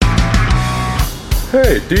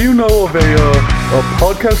Hey, do you know of a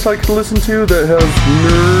podcast I can listen to that has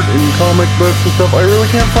nerd and comic books and stuff? I really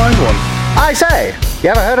can't find one. I say, you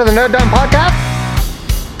ever heard of the Nerd Dumb Podcast?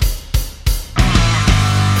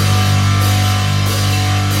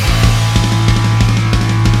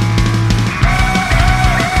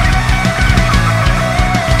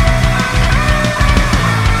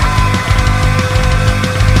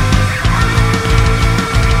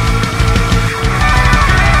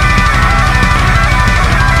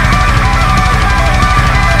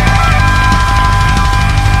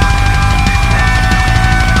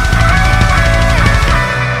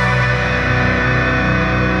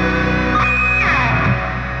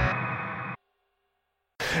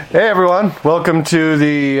 Hey everyone, welcome to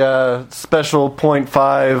the special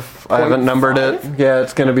 0.5. I haven't numbered it. Yeah,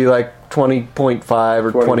 it's going to be like 20.5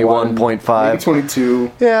 or 21.5. Maybe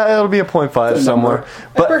 22. Yeah, it'll be a 0.5 somewhere.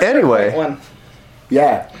 But anyway.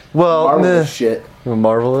 Yeah. Well, Marvel this shit. We'll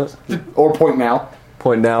Marvel it. Or Point Now.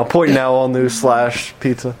 Point now, all new /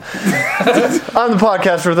 pizza. On the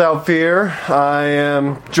podcast Without Fear, I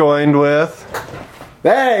am joined with...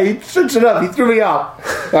 Hey, switch it up. He threw me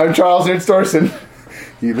off. I'm Charles Ernst Thorson.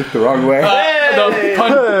 You looked the wrong way.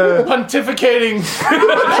 The pontificating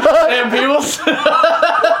Sam Peebles.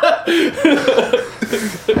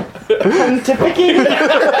 Pontificating?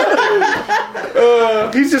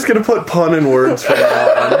 He's just going to put pun in words from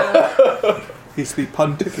now on. He's the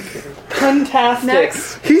pontificator. Puntastic.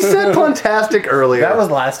 Next. He said puntastic earlier. That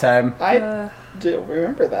was last time. I don't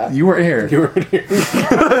remember that. You weren't here.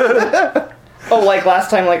 Oh, like last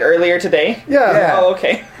time, like earlier today? Yeah. Oh,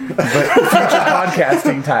 okay. But future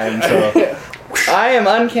podcasting time, so. I am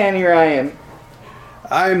Uncanny Ryan.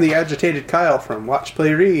 I'm the agitated Kyle from Watch,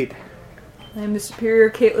 Play, Read. I'm the superior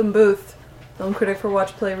Caitlin Booth, film critic for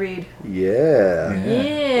Watch, Play, Read. Yeah.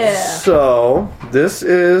 Yeah. So, this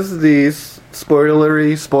is the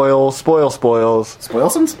spoilsums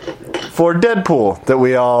Spoilsums? for Deadpool that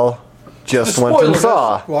we all just went and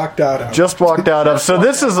saw. Walked out of. Just walked out of. So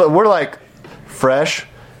this is, we're like fresh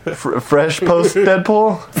post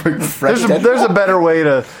Deadpool. There's a better way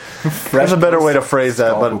to phrase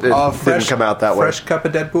that, but it didn't come out that way. Fresh cup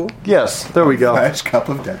of Deadpool? Yes, there we go. Fresh cup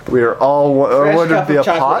of Deadpool. We are all Fresh would cup it be a of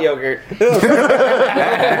chocolate pot yogurt.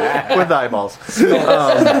 with eyeballs?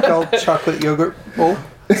 Called chocolate yogurt bowl.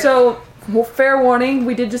 So, well, fair warning,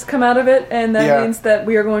 we did just come out of it, and that means that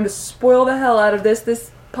we are going to spoil the hell out of this. This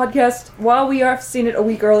podcast, while we have seen it a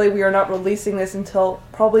week early, we are not releasing this until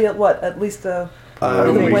probably at least a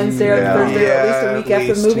Wednesday or Thursday, or at least a week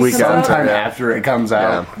after the movie comes out. Sometime after it comes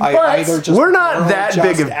out. We're not that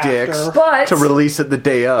big of dicks But to release it the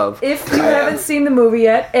day of. if you haven't seen the movie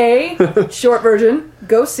yet, short version,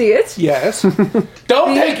 go see it. Yes.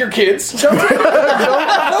 Don't take your kids. No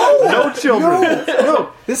children.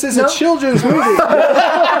 No. This is a children's movie.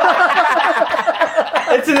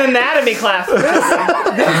 It's an anatomy class.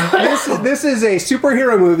 This is a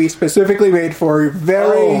superhero movie specifically made for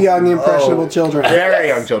very young, impressionable children. Very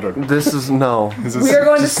young children. This is no. We are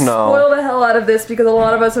going to spoil the hell out of this because a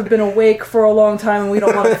lot of us have been awake for a long time and we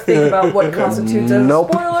don't want to think about what constitutes as a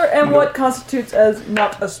spoiler and what constitutes as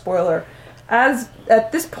not a spoiler. As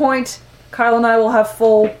at this point, Kyle and I will have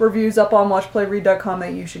full reviews up on watchplayread.com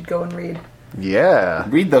that you should go and read. Yeah.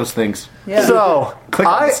 Read those things. Yeah. So, Click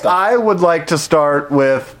on the stuff. I would like to start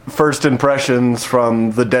with first impressions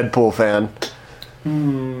from the Deadpool fan.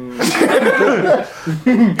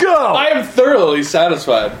 Go! I am thoroughly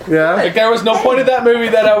satisfied. Yeah? Like, there was no point in that movie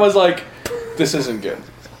that I was like, this isn't good.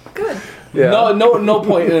 Good. Yeah. No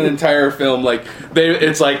point in an entire film. Like,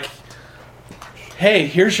 it's like, hey,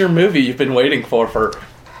 here's your movie you've been waiting for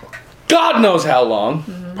God knows how long.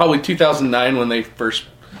 Mm-hmm. Probably 2009 when they first,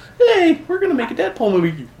 hey, we're going to make a Deadpool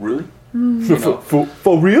movie. Really?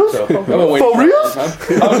 For real? So, I've been waiting for a long time.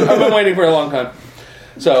 I've been waiting for a long time.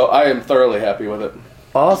 So, I am thoroughly happy with it.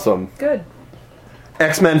 Awesome. Good.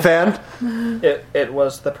 X-Men fan? It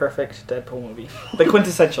was the perfect Deadpool movie. The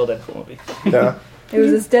quintessential Deadpool movie. Yeah. It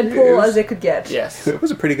was as Deadpool as it could get. Yes. It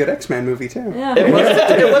was a pretty good X-Men movie, too. Yeah. It was a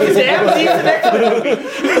damn decent X-Men movie.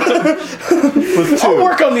 With two. I'll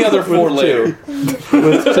work on the other four later.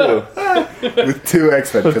 With two. With two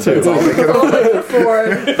X-Men, because that's all they could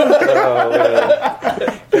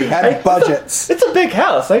They had budgets. It's a big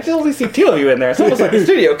house. I can only see two of you in there. It's almost like the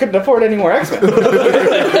studio couldn't afford any more X-Men. The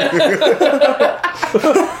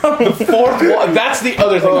fourth wall. That's the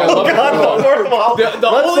other thing I love. The fourth wall.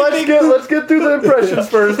 Let's get through the impressions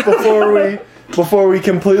first before we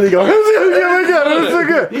completely go.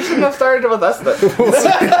 You shouldn't have started with us then.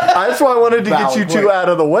 That's why I wanted to get you two out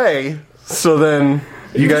of the way, so then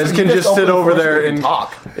you guys can just sit over there and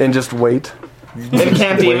talk. and just wait. And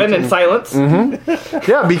can't even in silence.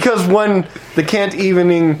 Yeah, because when the can't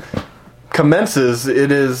evening commences,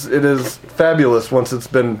 it is fabulous once it's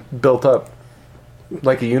been built up.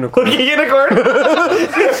 Like a unicorn. Like a unicorn.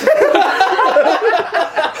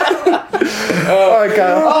 Oh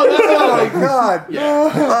my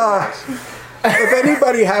God. If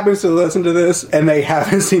anybody happens to listen to this and they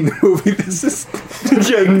haven't seen the movie, this is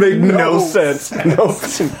It made no sense.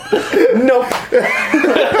 Nope.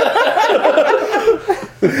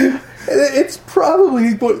 it's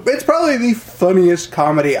probably the funniest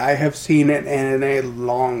comedy I have seen in a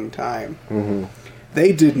long time. Mm-hmm.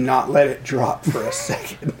 They did not let it drop for a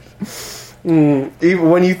second. Even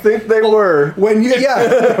when you think they were. Right when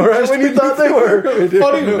you thought they were.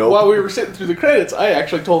 Funny, while we were sitting through the credits, I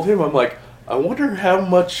actually told him, I'm like, I wonder how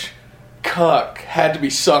much cuck had to be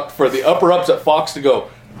sucked for the upper-ups at Fox to go,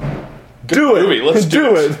 Do it. movie, let's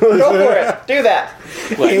do it. Go for it. Do that.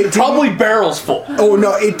 Like, probably barrels full. Oh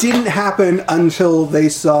no, it didn't happen until they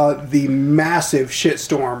saw the massive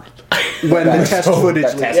shitstorm when the test footage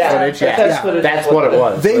leaked. Test footage. That's what it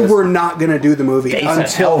was. They were not going to do the movie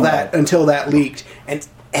until said, that leaked, and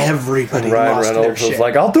everybody Ryan lost Reynolds their was shit.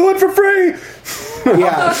 like, I'll do it for free. I'll do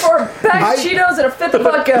it for a bag of Cheetos and a fifth of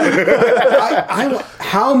vodka.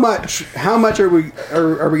 How much are we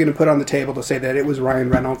going to put on the table to say that it was Ryan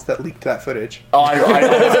Reynolds that leaked that footage? Oh, I feel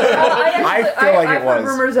like I've it heard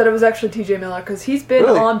was. rumors that it was actually TJ Miller because he's been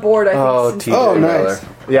on board. I think. Since TJ nice.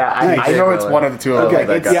 Miller. Yeah, I Nice. know it's one of the two. Okay,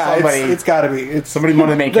 Like that guy. it's got to be. It's Somebody, one of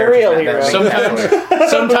the main The characters. real hero.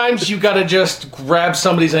 Sometimes you gotta just grab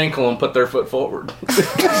somebody's ankle and put their foot forward.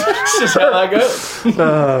 It's just how that goes.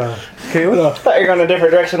 Caleb? I thought you were going a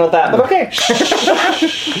different direction with that, but okay.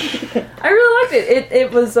 I really liked it.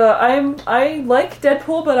 It was. I like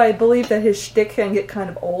Deadpool, but I believe that his shtick can get kind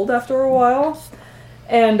of old after a while.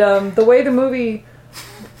 And the way the movie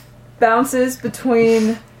bounces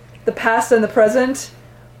between the past and the present,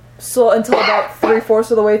 so until about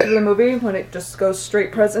 3/4 of the way through the movie, when it just goes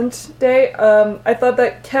straight present day, I thought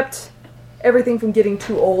that kept everything from getting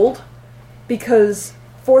too old, because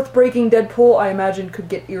fourth breaking Deadpool, I imagine, could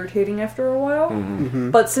get irritating after a while.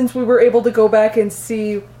 Mm-hmm. But since we were able to go back and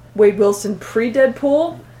see Wade Wilson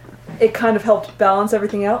pre-Deadpool, it kind of helped balance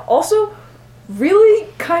everything out. Also, really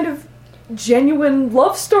kind of genuine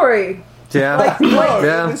love story. Yeah.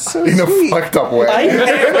 Yeah. so In a sweet. fucked up way.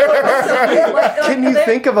 Can you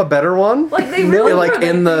think of a better one? Like they really like were.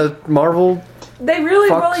 in the Marvel. They really,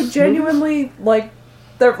 Fox really genuinely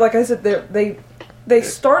they're like I said, they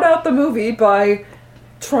start out the movie by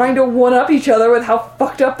trying to one up each other with how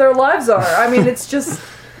fucked up their lives are. I mean, it's just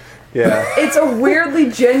Yeah. it's a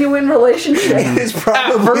weirdly genuine relationship. It's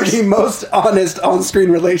probably the most honest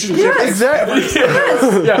on-screen relationship. Yes. Exactly.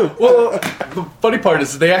 Yeah, well, the funny part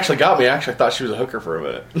is they actually got me. I actually thought she was a hooker for a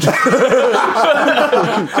minute.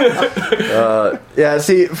 Yeah,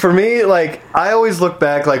 see, for me, like, I always look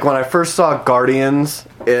back, like, when I first saw Guardians,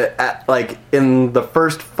 in the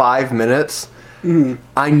first 5 minutes,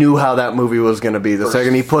 I knew how that movie was going to be. The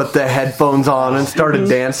second he put the headphones on and started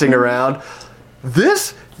dancing around.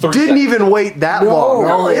 This didn't even wait that long.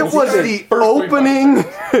 No, It was the opening,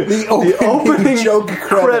 the opening joke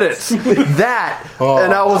credits. That,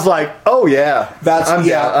 and I was like, oh yeah, That's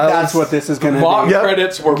was- what this is going to be. Long Yep.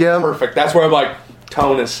 credits were Yep. perfect. That's where I'm like,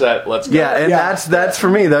 tone is set. Let's go. yeah, and Yeah. that's for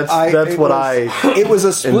me. That's what I. It was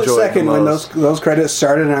a split enjoyed second the when most. those credits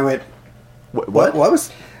started, and I went, What? What was?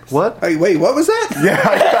 What? Wait, what was that?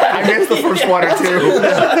 I missed the first one or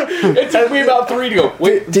two. It took me about 3 to go,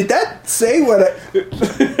 wait. Did that say what?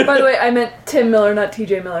 By the way, I meant Tim Miller, not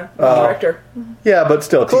TJ Miller, the director. Yeah, but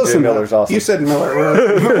still, Close T.J. enough. Miller's awesome. You said Miller.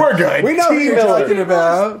 We're good. We know who you're Miller. talking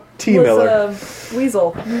about. T. Was, Miller.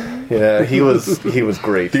 Weasel. Yeah, he was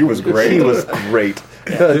great. He was great. He was great.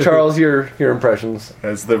 Charles, your impressions.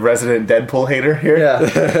 As the resident Deadpool hater here,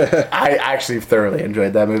 Yeah. I actually thoroughly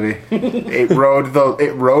enjoyed that movie. It rode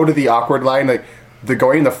the awkward line, like the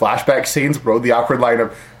going in the flashback scenes rode the awkward line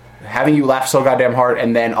of having you laugh so goddamn hard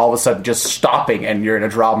and then all of a sudden just stopping and you're in a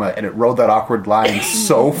drama, and it rode that awkward line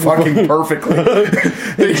so fucking perfectly.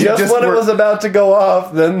 just when it was about to go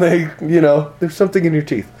off, then there's something in your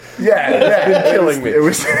teeth. Yeah, killing me. It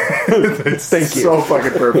was Thank you. so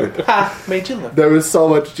fucking perfect. Made you look. There was so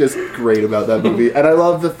much just great about that movie, and I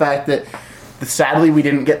love the fact that sadly we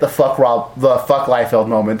didn't get the fuck Liefeld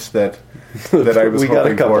moment that I was We got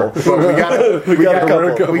a hoping couple. for. But we got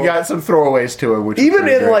a couple. We got some throwaways to it, which Even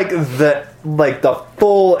was in pretty great. the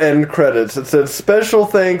full end credits, it said special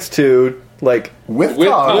thanks to With With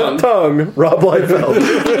tongue. Tongue, Rob Liefeld.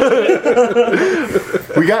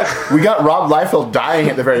 We got Rob Liefeld dying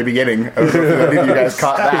at the very beginning. I don't know if any of you guys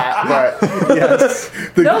caught that, but Yes.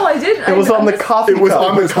 No, I didn't. It was on the coffee It was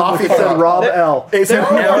cup. on the coffee It said cup. Rob L. it said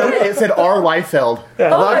R. Liefeld. Oh,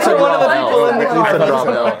 I That's heard a one of the Rob people L. in the You car. said Rob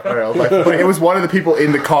L. But it was one of the people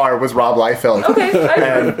in the car was Rob Liefeld. Okay, I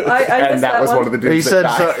And missed that was one of the dudes He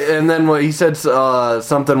that said, died. and then he said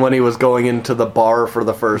something when he was going into the bar for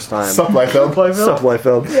the first time. Sup, Liefeld? Sup,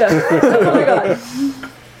 Liefeld. Yeah. Oh my god.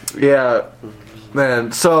 Yeah,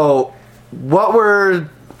 man. So, what were?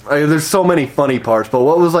 There's so many funny parts, but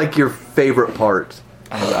what was like your favorite part?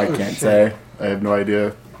 I can't say. I have no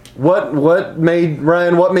idea. What made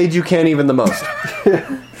Ryan? What made you can't even the most?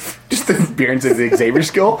 Just the appearance of the Xavier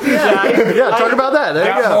skill. Yeah, talk about that. There you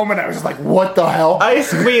That go. moment, I was just like, "What the hell?" I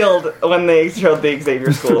squealed when they showed the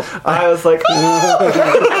Xavier School. I was like,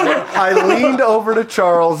 I leaned over to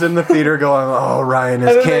Charles in the theater, going, "Oh, Ryan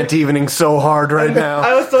is can't evening so hard right I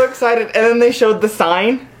now." was so excited, and then they showed the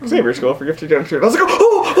sign, Xavier School for Gifted Young Children. I was like, oh!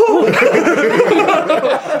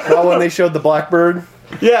 Well, when they showed the Blackbird.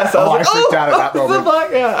 Yes, I was Oh, like, I freaked out at that it's the moment.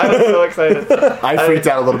 black. Yeah, I was so excited. I freaked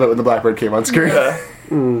out a little bit when the Blackbird came on screen.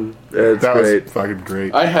 It's That great. was fucking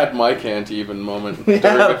great. I had my can't even moment during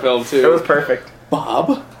the film too. It was perfect.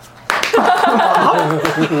 Bob.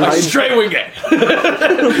 I'm straight wing it.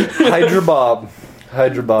 Hydra Bob.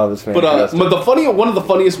 Hydra Bob is fantastic. But one of the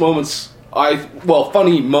funniest moments,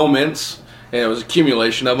 funny moments, and it was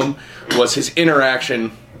accumulation of them, was his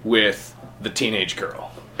interaction with the teenage girl.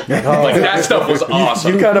 Like that stuff was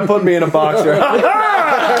awesome. You kind of put me in a box there.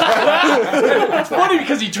 It's funny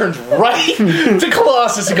because he turns right to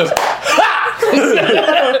Colossus and goes, "Ha!"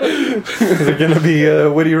 Is it going to be a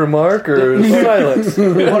witty remark or silence?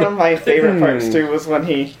 One of my favorite parts too was when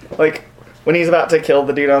he's about to kill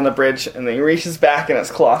the dude on the bridge, and then he reaches back and it's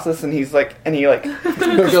Colossus, and he feels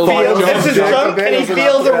it's his trunk, and he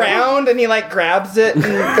feels around, and he like grabs it, and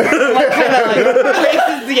like kind of like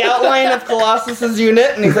traces the outline of Colossus's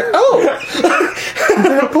unit, and he's like, oh,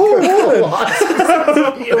 That poor woman.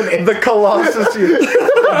 The Colossus unit.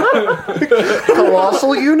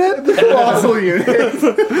 Colossal unit? The colossal unit.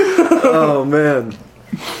 Oh, man.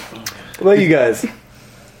 What about you guys?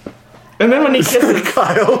 and then when he kisses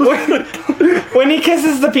Kyle. when he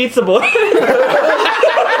kisses the pizza boy, No,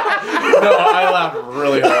 I laughed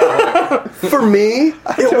really hard. For me,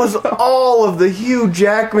 it was all of the Hugh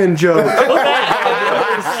Jackman jokes.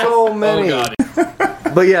 So many. Oh god.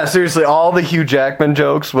 But yeah, seriously, all the Hugh Jackman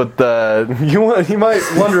jokes with the... You might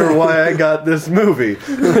wonder why I got this movie.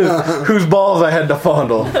 Whose balls I had to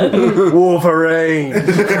fondle. Wolverine.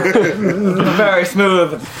 very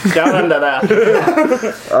smooth down under that.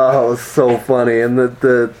 Oh, it was so funny. And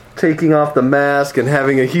the taking off the mask and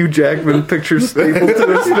having a Hugh Jackman picture stapled to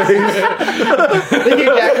his face. The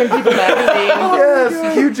Hugh Jackman People magazine. Yes,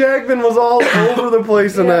 Hugh Jackman was all over the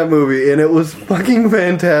place in that movie, and it was fucking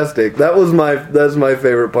fantastic. That's my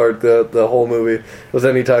favorite part. The whole movie was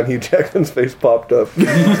anytime Hugh Jackman's face popped up.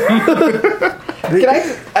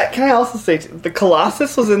 Can I also say the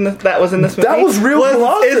Colossus was in this movie? That was real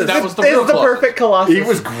Colossus. That was the real the Colossus. perfect Colossus. He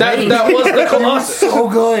was great. That was the Colossus. So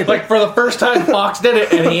good. Like for the first time, Fox did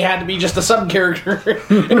it, and he had to be just a sub character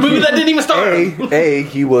in a movie that didn't even start.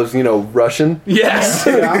 He was, Russian. Yes,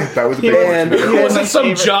 that was a big And one. was it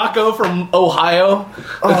some Jocko from Ohio?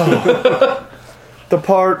 the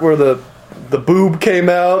part where the boob came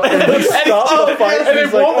out and he stopped the fight. and they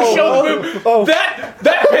he's like, won't show the boob. oh.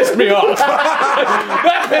 That pissed me off.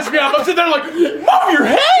 That pissed me off. I'm sitting there like, move your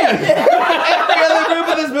hand. Every other group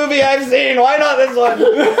in this movie I've seen. Why not this one?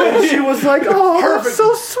 And she was like, "Oh, that's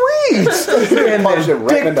so sweet." And Punched him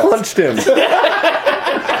right in Dick the nuts. punched him.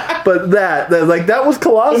 But that was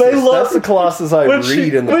Colossus. And I love- That's the Colossus I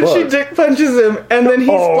read in the when book. she dick punches him, and then he's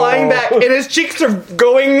flying back, and his cheeks are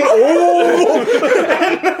going.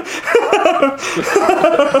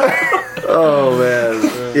 Oh man,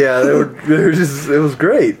 yeah, they were just. It was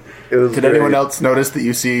great. It was. Did great. anyone else notice that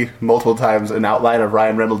you see multiple times an outline of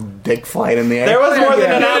Ryan Reynolds' dick flying in the air? There was more than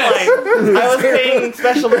an Yes. outline. I was paying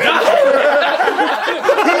special attention.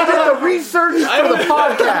 He did the research for the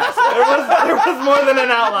podcast. There was more than an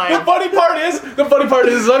outline. The funny part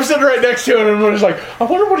is I'm sitting right next to him, and I'm just like, I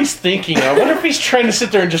wonder what he's thinking. I wonder if he's trying to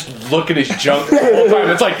sit there and just look at his junk the whole time.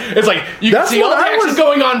 It's like you can That's see all what the I action was-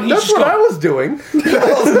 going on. And he's That's just what I going, was doing.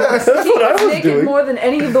 That's what I was Naked doing. more than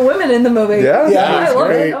any of the women in the movie. Yeah, I it's love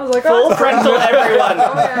great. it. I was like, Full frontal, everyone.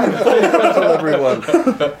 Oh, yeah. Tell everyone.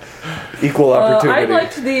 Equal opportunity. I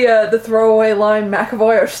liked the throwaway line,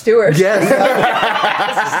 McAvoy or Stewart. Yes.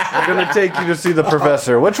 I'm gonna take you to see the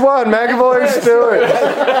professor. Which one, McAvoy or Stewart?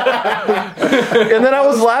 And then I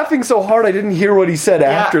was laughing so hard I didn't hear what he said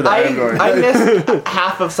after that. I missed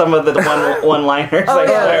half of some of the one-liners. Oh, I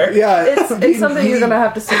yeah. swear. Yeah, It's something you're gonna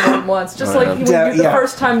have to see more than once. Just like the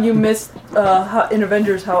first time you missed in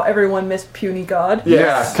Avengers, how everyone missed Puny God.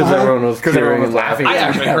 Yeah, because everyone was laughing. I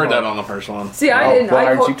actually heard that on the first one. See, I didn't. why I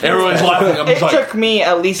aren't you quote- Everyone's laughing. I'm It just like, took me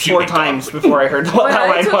at least 4 times before I heard what that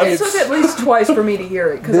line It was. took at least twice for me to hear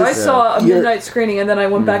it because I saw a midnight screening and then I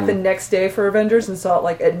went back the next day for Avengers and saw it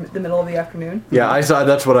like at the middle of the afternoon. Yeah, I saw.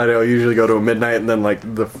 That's what I do. I usually go to a midnight and then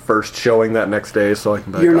like the first showing that next day, so I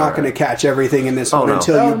can. You're not going to catch everything in this one no.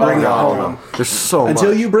 until you bring it home. No. There's so much.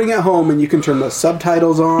 Until you bring it home and you can turn the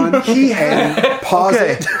subtitles on and pause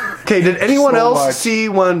it. Okay, did anyone So else much. see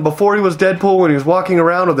when before he was Deadpool when he was walking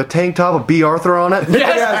around with a tank top of B. Arthur on it?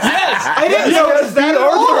 yes. I didn't notice B. that at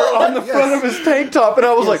all. Arthur on the front of his tank top, and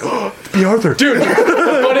I was like, oh, it's B. Arthur. Dude,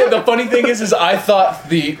 the funny thing is I thought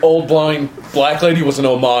the old blowing black lady was an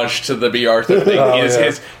homage to the B. Arthur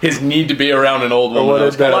thing. His need to be around an old woman. what That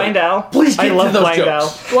was is that? kinda- Blind Owl. Please I get love to those Blind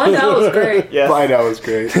jokes. Owl. Blind Owl was great. Yes. I know, it's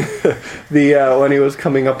great. The when he was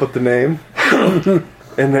coming up with the name,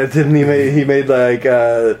 and that didn't he made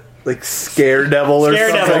like Scare Devil or Scare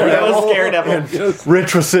something. Devil. That was Scare Devil.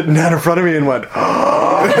 Rich was sitting down in front of me and went,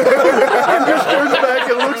 and just turns back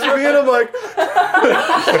and looks at me and I'm like,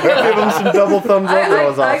 give him some double thumbs up. That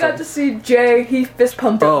was I got awesome. to see Jay. He fist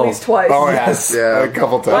pumped at least twice. Oh, yes. Yeah. A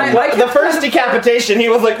couple times. The first decapitation, he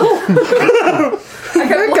was like,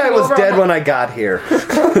 That guy was dead when I got here.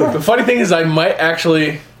 The funny thing is I might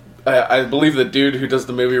actually... I believe the dude who does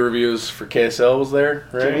the movie reviews for KSL was there,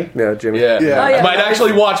 right? Yeah, Jimmy. Yeah. Yeah. Oh, yeah. I might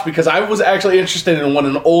actually watch because I was actually interested in what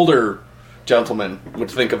an older gentleman would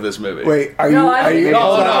think of this movie. Wait, are No, you? I Are think you? it-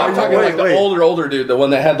 No, no, I'm Wait, talking like wait. the older dude, the one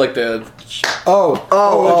that had like the... Oh,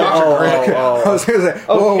 I was going to say.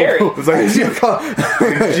 Oh, whoa. Harry. It's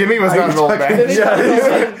like, Jimmy was not an old man.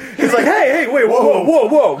 He's like, hey, wait, whoa.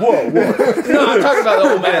 No, I'm talking about the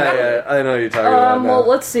old man. Yeah, I know you're talking about Well, now.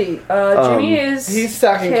 let's see. Jimmy is. he's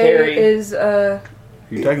talking Kay Carrie. Is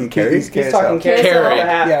You talking Carrie? He's talking Carrie. Carrie.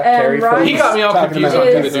 Yeah, and Carrie from. Ryan He got me all Talking confused about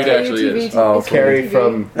on who the is dude actually is. AUTV. Carrie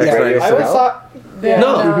from Yeah, Radio I always Cell. thought...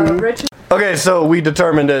 No. Rich. Okay, so we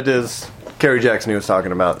determined it is Kerry Jackson he was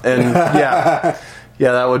talking about. And yeah,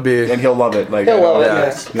 that would be And he'll love it. Like, He'll love it, yeah.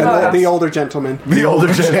 yes. And the older gentleman. the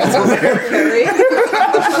older gentleman. Carrie.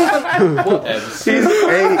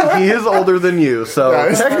 He is older than you, so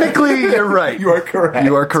technically you're right. You are correct.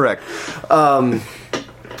 You are correct.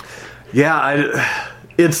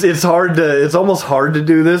 It's hard to. It's almost hard to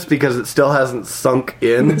do this because it still hasn't sunk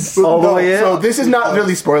in all the way in. So this is not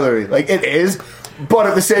really spoilery. Like, it is. But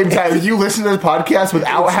at the same time, if you listen to the podcast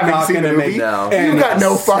without It's having not seen the gonna make movie, no. you got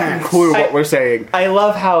no fucking sense. clue what we're saying. I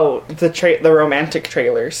love how the romantic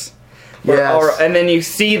trailers... were Yes. all- and then you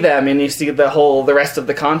see them and you see the rest of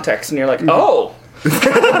the context and you're like, oh...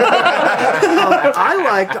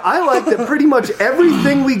 I liked that pretty much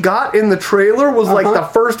everything we got in the trailer was like the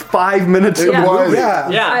first 5 minutes of the was. movie. Yeah.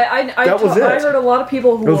 Yeah. That was it. I heard a lot of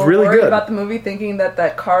people who It was were really worried good. about the movie thinking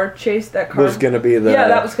that car chase, that car Was gonna be the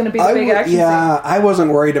that was going to be the big action scene. I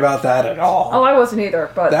wasn't worried about that at all. Oh, I wasn't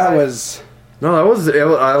either, but That was. no, that was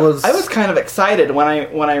I was I was kind of excited when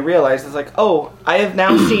I realized it's like, oh, I have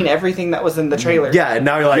now seen everything that was in the trailer. yeah, and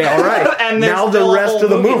now you're like, all right, And there's now the still a rest whole of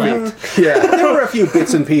the movie movie. left. Yeah. There were a few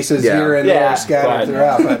bits and pieces Yeah. here and Yeah. there scattered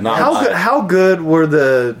throughout, but How good were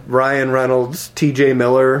the Ryan Reynolds, T.J.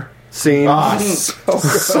 Miller scenes?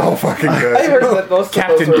 So fucking good. I heard that most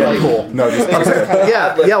Captain of those were like, Deadpool. No, just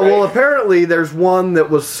Yeah. Well, apparently there's one that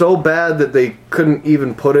was so bad that they couldn't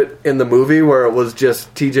even put it in the movie, where it was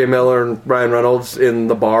just T.J. Miller and Ryan Reynolds in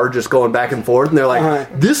the bar just going back and forth, and they're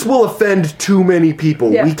like, "This will offend too many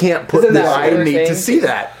people. Yeah. We can't put Isn't this." that I what need they're to saying? see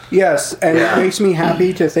that. yes, and Yeah. it makes me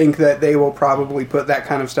happy to think that they will probably put that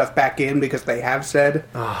kind of stuff back in because they have said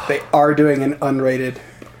they are doing an unrated.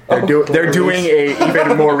 They're doing a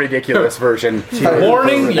even more ridiculous version.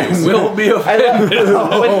 Warning, you will be offended.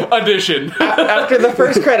 Edition. after the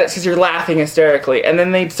first credits, because you're laughing hysterically, and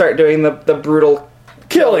then they'd start doing the brutal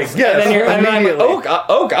Killing, and then you're and I'm like, oh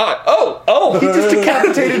god, oh. He just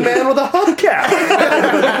decapitated man with a hubcap.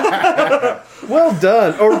 Well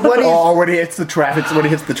done. Or when he When he hits the traffic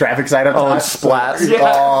sign up. and splats.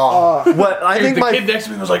 Yeah. What I Dude, think the my kid next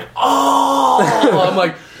to me was like, oh. I'm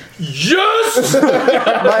like, Yes!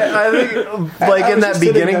 I think, like, in that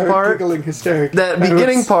beginning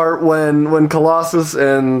part, when Colossus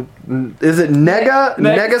and is it Negasonic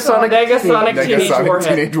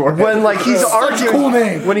Teenage Warhead. when like he's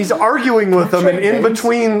arguing when he's arguing with them, and in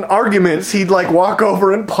between arguments he'd like walk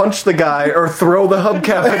over and punch the guy or throw the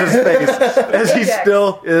hubcap in his face as he's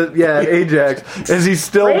still Ajax as he's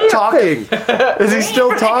still talking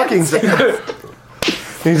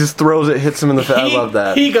he just throws it, hits him in the face. I love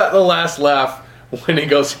that. He got the last laugh when he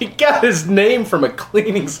goes, he got his name from a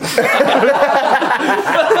cleaning supply.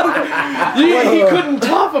 He couldn't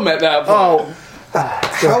top him at that point.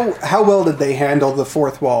 How well did they handle the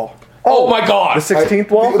fourth wall? Oh my god! The 16th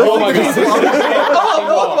wall? Oh my god!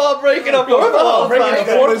 Fourth wall breaking up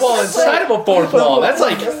Fourth wall inside of a fourth wall. That's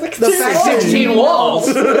like 16 walls.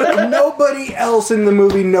 Nobody else in the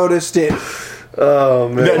movie noticed it. Oh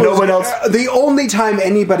man! No one else. The only time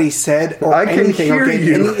anybody said or I can anything or hear gave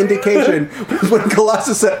you. any indication was when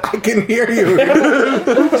Colossus said, "I can hear you."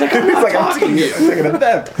 He's like, I'm taking it to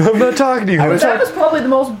them. I'm not talking to you. That was probably the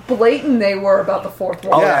most blatant they were about the fourth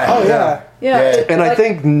wall. Yeah. And I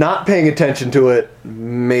think not paying attention to it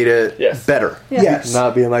made it better. Yes.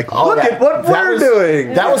 Not being like, Oh, look yeah. at what That we're was-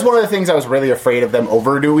 doing. That was one of the things I was really afraid of them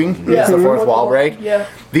overdoing. Is the fourth wall break. Yeah.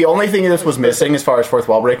 The only thing this was missing, as far as fourth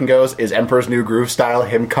wall breaking goes, is Emperor's New Groove style.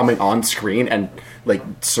 Him coming on screen and like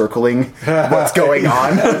circling what's going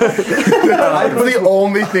on. That was the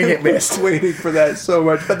only thing it missed. Waiting for that so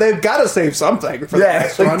much, but they've got to save something for the Yeah,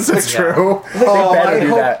 next one. it's true. They Oh, better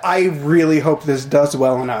do that. I really hope this does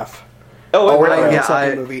well enough.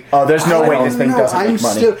 There's no way this thing doesn't make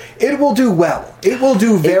money. It will do well. It will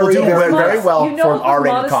do very well You know, for it an was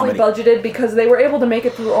R-rated modestly comedy. budgeted because they were able to make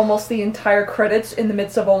it through almost the entire credits in the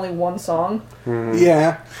midst of only one song.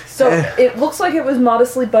 Yeah. So it looks like it was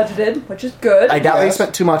modestly budgeted, which is good. I doubt they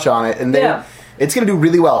spent too much on it, and it's going to do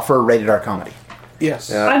really well for a rated R comedy. Yes.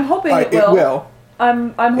 I'm hoping it will. It will.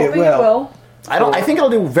 I'm hoping it will. I think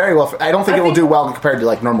it'll do very well. I don't think it will do well compared to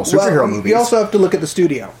like normal superhero movies. You also have to look at the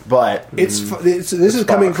studio. But This is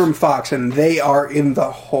coming from Fox, and they are in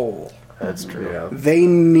the hole. That's true. Yeah. They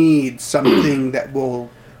need something that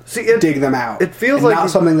will dig them out. It feels and like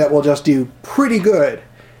not something that will just do pretty good.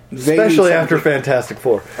 They especially need after something- Fantastic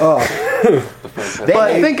Four.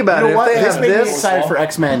 but think about it. If they this have made me this, excited for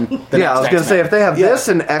X-Men. I was going to say if they have this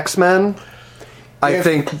and X-Men, I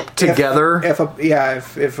think together.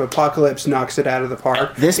 If Apocalypse knocks it out of the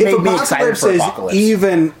park, This made me excited for Apocalypse. Is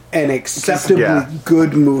even an acceptably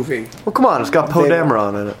good movie. Well, come on, it's got Poe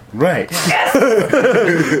Dameron in it. Right.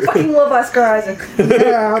 Fucking love Oscar Isaac.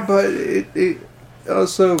 Yeah, but it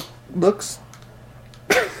also looks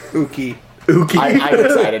ooky. I'm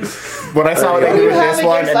excited. When I saw what they did with this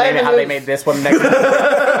one, and then how they made this one next. Yeah,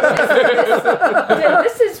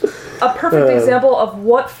 this is a perfect example of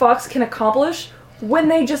what Fox can accomplish when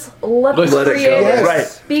they just let the Let it go. creators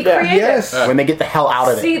Right. be creative. Yes. When they get the hell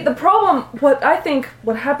out of it. See, the problem, what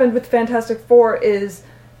happened with Fantastic Four is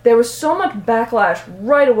there was so much backlash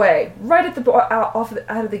right away, right at the out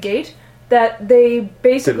of the gate, that they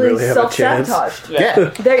basically Didn't really have a chance. self-sabotaged.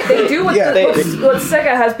 Yeah. They do what, Yeah. what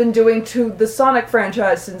Sega has been doing to the Sonic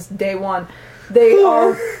franchise since day one. They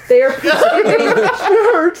are perceiving.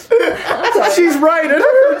 She's right. It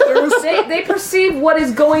hurts. They perceive what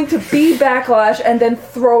is going to be backlash and then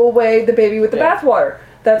throw away the baby with the bathwater.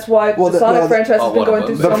 That's why the Sonic franchise has been going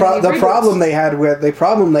through so many The reboots.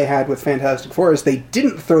 problem they had with Fantastic Four is they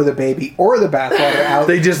didn't throw the baby or the bathwater out.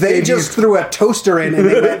 They just threw a toaster in and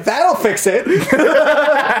they went, "That'll fix it."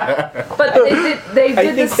 But they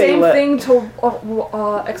did the same thing to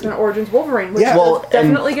X-Men Origins Wolverine, which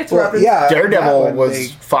definitely gets referenced. Yeah, Daredevil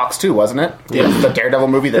was Fox too, wasn't it? Yeah. The Daredevil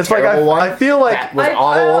movie, the It's like terrible one. I feel like that was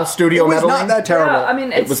all studio It was meddling. not that terrible. Yeah, I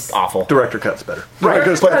mean, It was awful. director cut's better. Right,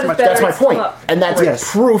 Director's but cut is better, that's my it's point, up. and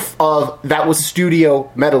that's proof of that was studio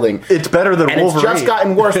meddling. It's better than And Wolverine. it's just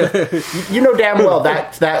gotten worse. You know damn well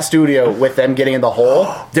that studio, with them getting in the hole,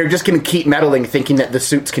 they're just going to keep meddling, thinking that the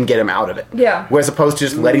suits can get them out of it. Yeah. Whereas opposed to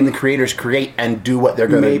just letting the creators create and do what they're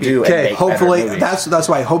going to do. And Okay, make hopefully better movies. that's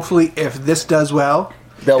why. Hopefully, if this does well,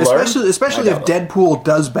 They'll learn? especially I if doubt Deadpool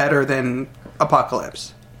does better than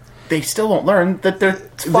Apocalypse. they still won't learn that they're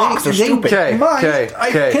Fox. They're stupid. Okay,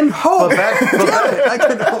 I can hope. I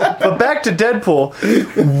can hope. But back to Deadpool.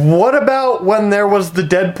 What about when there was the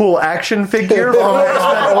Deadpool action figure from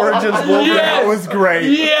X-Men Origins Wolverine? That was great.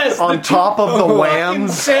 Yes! On top of the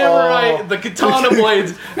whams. Samurai, the katana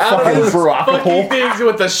blades out of Fucking those Baraka fucking pole. things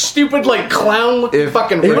with the stupid like clown looking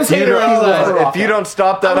fucking If you, retainer outside. don't, if you don't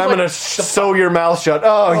stop that, I was I'm like, going to sew your mouth shut.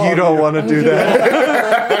 Oh, you don't want to do that.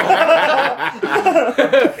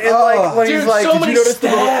 like when Dude, he's like, so did many you notice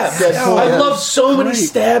stabs. the little I love so many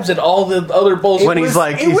stabs at all the other bulls. When he's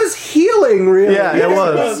like, it was healing, really. Yeah, it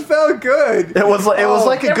was. It felt good. it was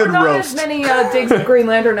like a There good were not roast. as many digs of Green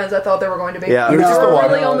Lantern as I thought there were going to be. Yeah, there just were the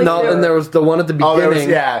one. really only No, two. and there was the one at the beginning. there was,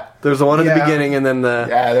 yeah. There was the one at the Yeah. beginning, and then the.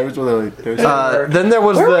 Yeah, there was literally. Then there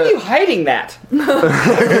was Where were you the. hiding that?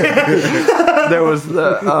 There was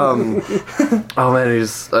the. Oh man, I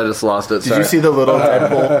just lost it. Did you see the little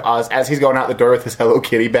Deadpool as he's going out the door with his Hello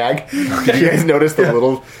Kitty bag? Did you guys notice the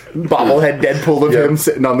little bobblehead Deadpool of him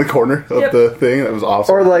sitting on the corner of Yep. the thing? That was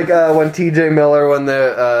awesome. Or like when T.J. Miller, when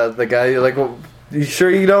the guy, you're like, well, you sure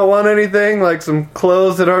you don't want anything like some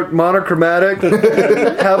clothes that aren't monochromatic?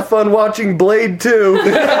 Have fun watching Blade 2.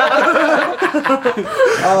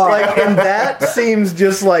 Like, and that seems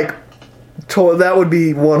just like. That would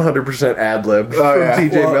be 100% ad lib from yeah.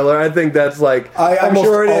 T.J. Well, Miller. I think that's like I'm almost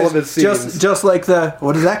sure it all is. of his scenes. Just like the,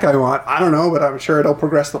 what does that guy want? I don't know, but I'm sure it'll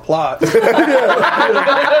progress the plot. When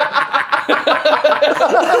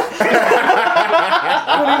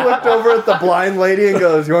he looked over at the blind lady and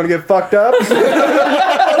goes, "You want to get fucked up?"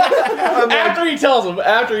 after he tells her,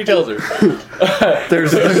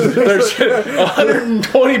 There's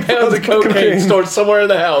 120 pounds of cocaine stored somewhere in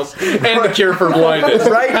the house, and the cure for blindness.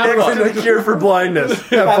 right Have next fun. to the cure for blindness.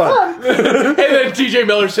 Have fun. And then TJ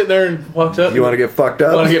Miller's sitting there and walks up. You want to get fucked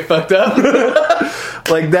up? Want to get fucked up?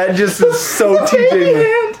 Like that just is so TJ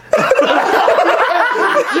Miller.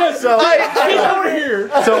 Yes. So, Get over here.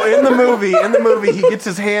 so in the movie, he gets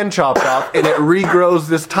his hand chopped off, and it regrows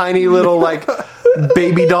this tiny little like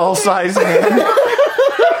baby doll sized hand.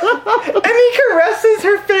 And he caresses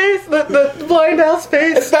her face, the blind owl's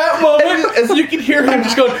face. At that moment, as you can hear him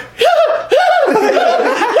just going,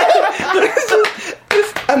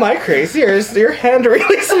 Am I crazy, or is your hand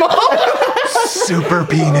really small? Super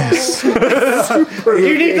penis.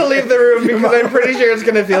 You need to leave the room because I'm pretty sure it's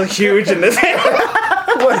going to feel huge in this hand.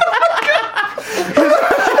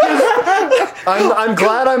 I'm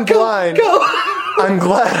glad I'm blind. I'm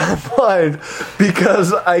glad I'm blind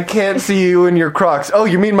because I can't see you in your Crocs. Oh,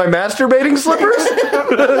 you mean my masturbating slippers?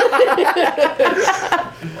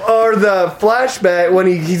 Or the flashback when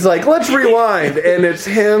he's like, let's rewind, and it's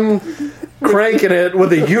him cranking it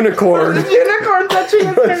with a unicorn. Unicorn touching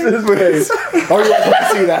his face. Oh, you want to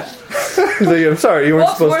see that? I'm sorry, you weren't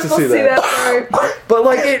supposed to see that. Sorry. But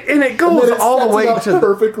like it goes all the way to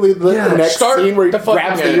perfectly the next start scene where he the fucking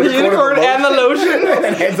grabs the end. unicorn, And the lotion.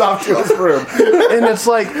 and heads off to his room. and it's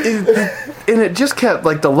like it just kept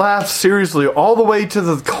like the laughs seriously all the way to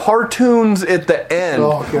the cartoons at the end,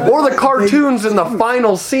 or the cartoons in the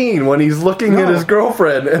final scene when he's looking at his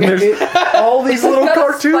girlfriend, and there's all these little Got a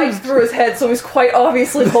cartoons. spike through his head, so he's quite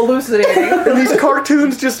obviously hallucinating. And these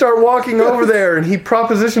cartoons just start walking over there, and he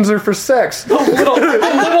propositions her for sex. She's like, a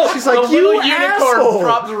 "You little unicorn asshole!"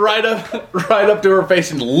 drops right up to her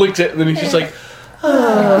face and licks it, and then he's just like,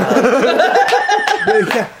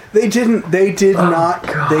 They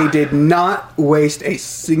did not waste a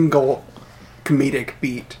single comedic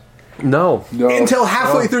beat No. until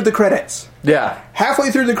halfway through the credits. Yeah.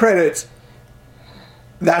 Halfway through the credits,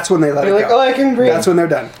 that's when they let You're it like, go. oh, I can breathe. That's when they're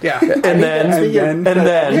done. Yeah. And then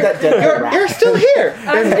You're still here.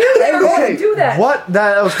 I knew they were going to do that. what?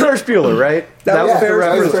 That was Ferris Bueller, right? That was the Ferris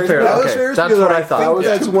reference Bueller. to Ferris. That was Okay. Ferris That's Bueller. what I thought. think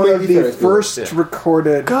that's one of the Ferris Bueller. first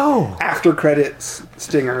recorded Go. after credits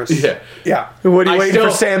stingers. Yeah. Yeah. What are you I waiting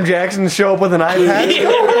still- for Sam Jackson to show up with an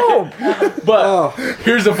iPad? But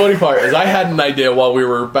here's the funny part: is I had an idea while we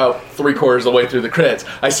were about 3/4 of the way through the credits.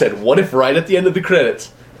 I said, "What if right at the end of the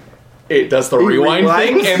credits, it does the rewind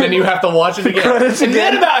thing, rewinds? and then you have to watch it again?" Credits And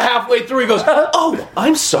then again? about halfway through, he goes, "Oh,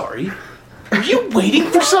 I'm sorry. Are you waiting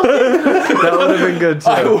for something?" That would have been good too.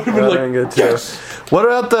 I would have been That like, would've been good too. What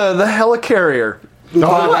about the helicarrier? That's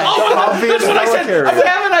what I said. helicarrier. I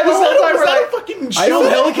haven't. I this whole time we're like, fucking show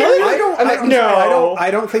helicarrier. I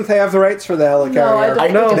don't think they have the rights for the helicarrier. No, I don't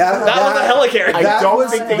think know. it's- That was a helicarrier. I don't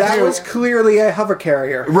think they that do. was clearly a hover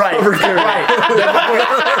carrier. Right. They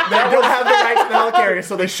don't have the rights to the helicarrier,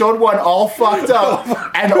 so they showed one all fucked up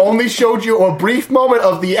and only showed you a brief moment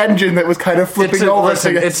of the engine that was kind of flipping over.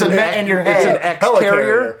 Listen, so it's an cement in your head. It's an X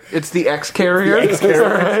carrier. It's the X carrier. It's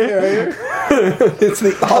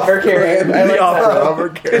the hover carrier.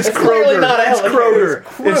 It's Clearly Kroger. not a It's helicarrier.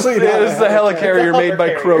 Kroger. It's the helicarrier made by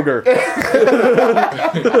Kroger.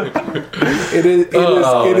 It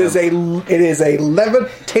is a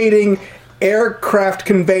levitating aircraft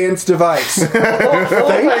conveyance device. Thank you.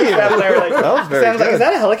 That was very Sam's like, good. is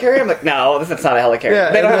that a helicarrier? I'm like, no, this is not a helicarrier. Yeah,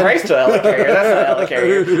 They don't and have then- rights to a helicarrier. That's not a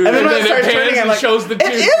helicarrier. And then when then it it starts pans turning, I'm and like, shows the it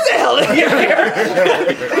dude. is a helicarrier.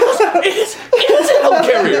 It is a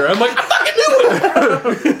helicarrier. I'm like, I fucking knew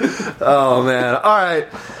it. Oh man! All right.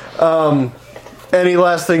 Any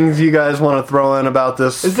last things you guys want to throw in about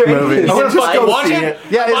this Is there movie? anything- I'm gonna Just fucking go watch see it. it.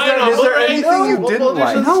 Yeah, is there anything you didn't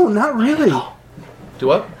like? No, not really. Do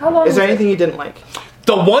what? How long Is there was it? anything you didn't like?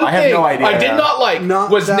 The one I have thing no idea. I did not like Not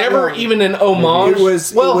was that never long. even an homage. It was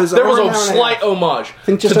there was over an a hour and a slight half. homage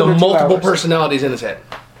think to just the under 2 multiple hours. personalities in his head.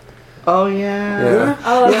 Oh yeah. Yeah.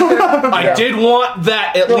 I did want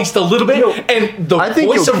that at least a little bit, and the I think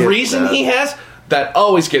voice you'll of get reason that. he has that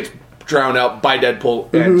always gets drowned out by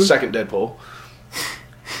Deadpool and second Deadpool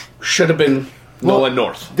should have been Nolan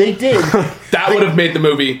North. They did. That would have made the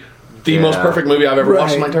movie the most perfect movie I've ever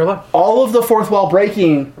watched in my entire life. All of the fourth wall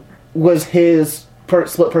breaking was his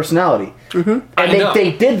split personality. And I know.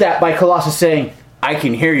 they did that by Colossus saying, I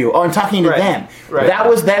can hear you. Oh, I'm talking to Right. them. Right. That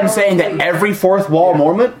was them saying that every fourth wall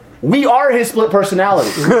moment, we are his split personality.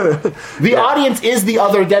 The audience is the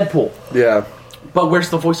other Deadpool. Yeah. But where's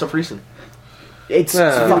the voice of reason? It's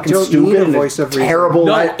Yeah. fucking You don't stupid need a and voice of reason. terrible.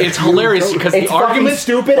 No, it's hilarious because It's the fucking argument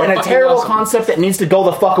stupid and a terrible concept that needs to go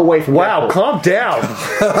the fuck away from Deadpool. calm down.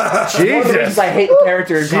 One of the reasons I hate the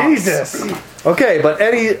character in comics. Jesus. Okay, but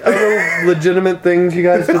any other legitimate things you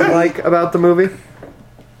guys didn't like about the movie?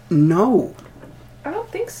 No. I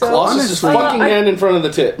don't think so. Colossus is Honestly. fucking hand in front of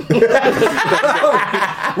the tit.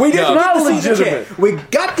 We didn't Not get to see the legitimate. tit. We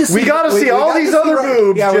got to see. We got to see all got these to see other Ryan-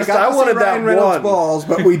 boobs. Yeah, we Just got I to see wanted that Ryan Reynolds' one. balls,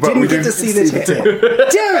 but we didn't get to see the tit.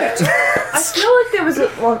 Damn it! I feel like there was a.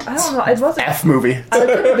 Well, I don't know. It wasn't. F movie. It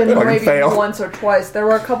could have been Fucking maybe fail. once or twice. There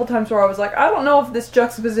were a couple times where I was like, I don't know if this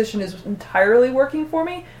juxtaposition is entirely working for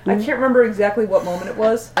me. I can't remember exactly what moment it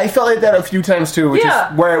was. I felt like that a few times too, which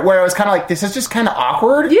Yeah. is where I was kind of like, this is just kind of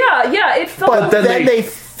awkward. Yeah, it felt. But then they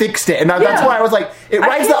fixed it, and that's Yeah. why I was like, it I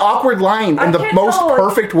rides the can't- awkward line I in the can't most tell, like-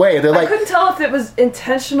 perfect way. They're I like, couldn't tell if it was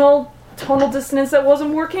intentional tonal dissonance that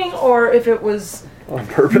wasn't working, or if it was On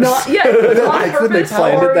purpose. not. Yeah, it was on I couldn't purpose,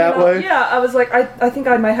 explain or, it that way. Yeah, I was like, I think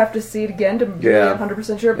I might have to see it again to be Yeah.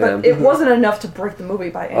 100% sure, but Yeah. it wasn't enough to break the movie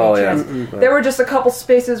by any Oh, yeah. chance. There were just a couple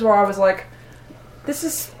spaces where I was like, this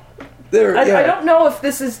is. There, I yeah. don't know if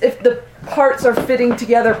if the parts are fitting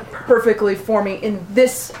together perfectly for me in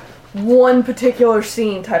this one particular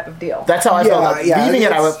scene type of deal. that's how I Yeah, felt. yeah, Leaving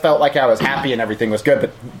it, I it's- felt like I was happy and everything was good,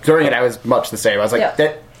 but during it, I was much the same. I was like,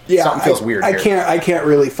 Yeah. something feels weird I here. can't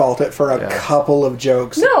really fault it for a couple of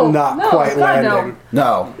jokes No, not no, quite God, landing.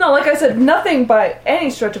 No. No, like I said, nothing by any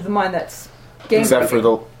stretch of the mind that's game Except for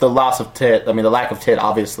breaking. the loss of tit. I mean, the lack of tit,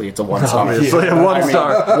 obviously, it's a 1 star. Obviously, a 1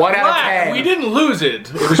 star. 1 out of Lag. 10. We didn't lose it.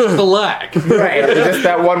 It was just a lag. Right, just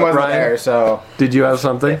that one wasn't Ryan? there, so. Did you have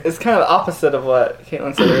something? It's kind of the opposite of what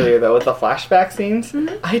Caitlin said earlier, though, with the flashback scenes.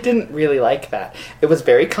 I didn't really like that. It was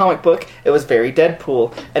very comic book. It was very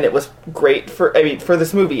Deadpool, and it was great for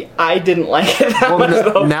this movie. I didn't like it that much,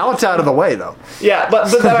 though. Now it's out of the way, though. Yeah, but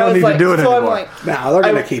then I don't was need to like, do it so I'm anymore. like, Now they're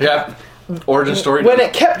gonna I- keep Yeah. Origin story. when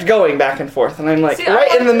it kept going back and forth, and I'm like, See, I right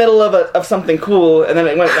in liked the it. middle of something cool, and then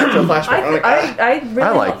it went back to a flashback. I'm like, I really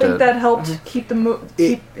don't liked think it. that helped keep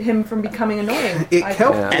keep him from becoming annoying. It I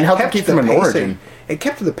helped, think. And helped kept keep the them in pacing. origin. It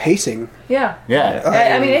kept the pacing. Yeah. Yeah.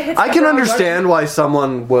 I mean, it hits I the can ground understand why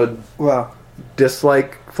someone would Well,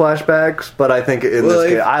 dislike flashbacks, but I think in Well,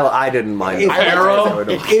 this if- case, I didn't mind. if- it. Arrow.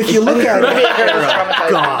 if you look at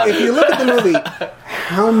it, God. if you look at the movie,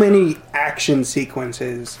 how many action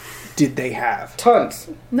sequences did they have? tons.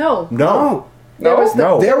 No. No. There was the,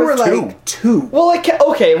 No. There was were two. like two. Well,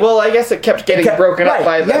 I guess it kept getting broken up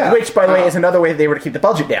by the. yeah. Which, by the way, is another way they were to keep the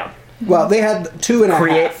budget down. Well, they had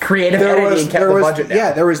 2.5. Creative editing kept the budget down.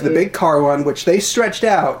 Yeah, there was the big car one, which they stretched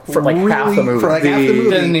out For like half the movie. For like half the movie.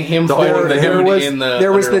 Then him The fighting whole- the there dude was- in the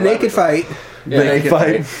there was the under naked laboratory. fight, The naked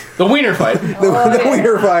fight. The wiener fight. the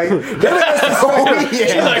wiener fight.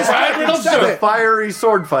 She's like, Ryan Reynolds, do The it. fiery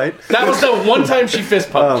sword fight. That was the one time she fist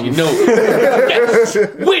pumped. You know. Yes.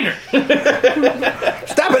 Wiener.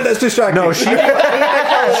 Stop it! That's distracting. No, she fist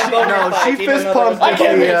pumped. I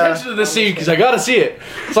can't pay the, attention to the scene because I gotta see it.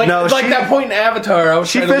 It's like No, it's like she- that point in Avatar. I was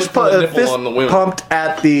She trying to look fist, for the nipple on the women. pumped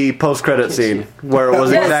at the post-credit scene where it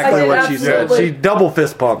was Yes, exactly I did, what she said. absolutely. She double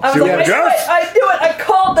fist pumped. I was She like, went, I knew it. I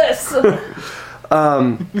called this.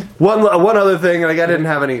 one other thing, and I didn't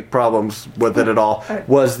have any problems with it at all,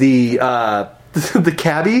 was the the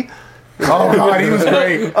cabbie. Oh, God, he was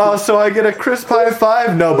great. Oh, so I get a crisp high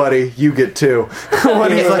five? Nobody. You get 2.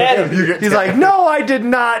 When he's like, he's like, no, I did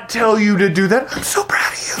not tell you to do that. I'm so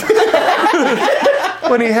proud of you.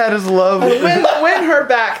 When he had his love. Win her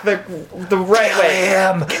back the right way.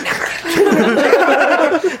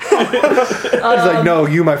 He's like, no,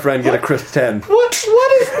 you, my friend, get a crisp 10. What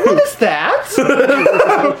is that?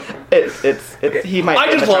 it's he might. I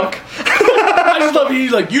be in just the love. trunk. I just love.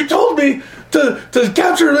 He's like, you told me to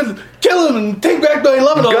capture him and kill him and take back my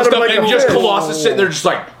love and all Got this him stuff, like and a just fish. Colossus sitting there, just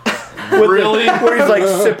like Really? Where he's like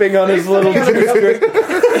sipping on his little juice drink.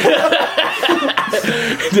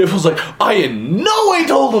 Deadpool's like, I in no way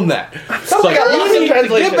told him that. It's like, I lost you in need to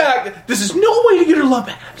translation. get back. This is no way to get her love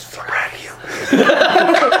back.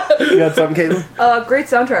 You got something, Caitlin? Great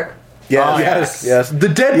soundtrack. Yes. The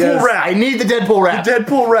Deadpool rap. I need the Deadpool rap. The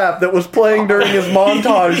Deadpool rap that was playing during his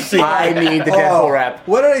montage scene. I need the Deadpool rap.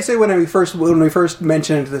 What did I say when we first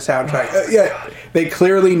mentioned the soundtrack? They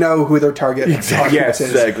clearly know who their target audience Yes,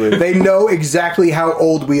 is. exactly. They know exactly how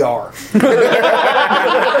old we are. That's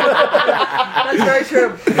very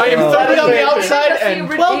true. I am 30 on the outside Just the and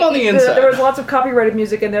ori- 12 on the inside. There was lots of copyrighted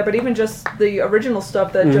music in there, but even just the original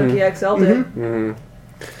stuff that Junkie XL did.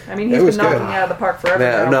 I mean, he's It was been knocking good. it out of the park forever.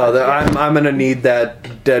 Yeah, now, no, but I'm gonna need that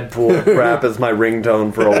Deadpool rap as my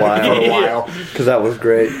ringtone for a while. Because that was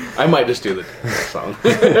great. I might just do the song.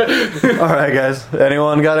 All right, guys.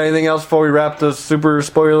 Anyone got anything else before we wrap this super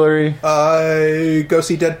spoilery? Go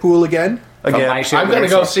see Deadpool again. Again, I'm going to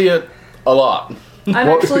go see it a lot. I'm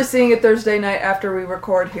actually seeing it Thursday night after we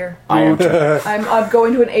record here. I am too. I'm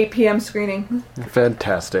going to an 8 p.m. screening.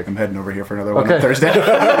 fantastic. I'm heading over here for another one Okay. on Thursday.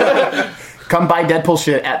 Come buy Deadpool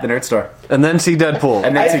shit at the Nerd Store. And then see Deadpool.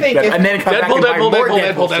 And then, I think if- and then come back and buy more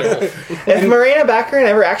Deadpool shit. If Marina Baccarin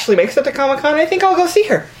ever actually makes it to Comic-Con, I think I'll go see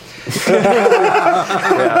her.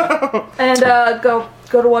 And go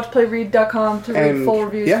to watchplayread.com to read And, full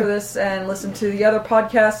reviews yeah. for this and listen to the other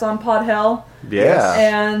podcasts on Podhell. Yeah.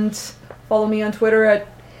 And follow me on Twitter at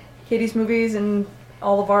Katie's Movies and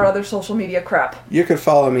all of our other social media crap. You could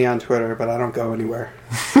follow me on Twitter, but I don't go anywhere.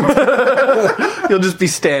 You'll just be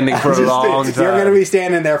standing for a long time. You're going to be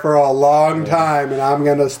standing there for a long time, and I'm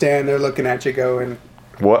going to stand there looking at you going,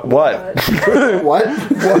 What? what?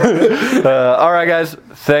 All right, guys.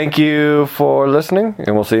 Thank you for listening,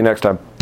 and we'll see you next time.